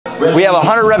We have a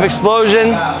 100 rep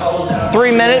explosion,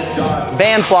 3 minutes,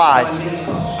 band flies.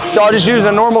 So I'll just use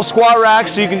a normal squat rack,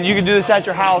 so you can do this at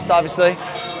your house, obviously.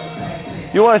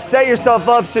 You want to set yourself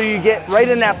up so you get right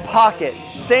in that pocket.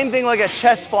 Same thing like a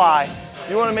chest fly.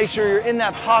 You want to make sure you're in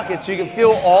that pocket so you can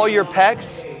feel all your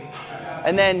pecs,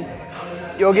 and then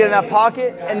you'll get in that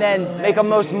pocket and then make them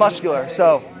most muscular.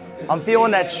 So I'm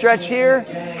feeling that stretch here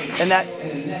and that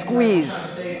squeeze.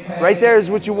 Right there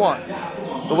is what you want.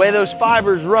 The way those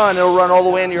fibers run, it'll run all the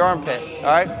way into your armpit,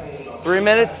 all right? 3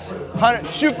 minutes,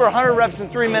 shoot for 100 reps in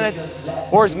 3 minutes,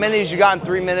 or as many as you got in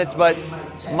 3 minutes, but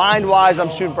mind-wise, I'm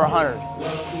shooting for 100.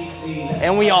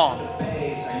 And we on.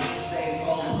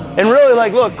 And really,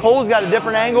 like, look, Cole's got a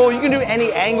different angle. You can do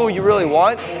any angle you really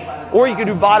want, or you can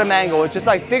do bottom angle. It's just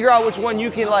like figure out which one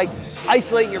you can like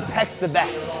isolate your pecs the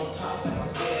best.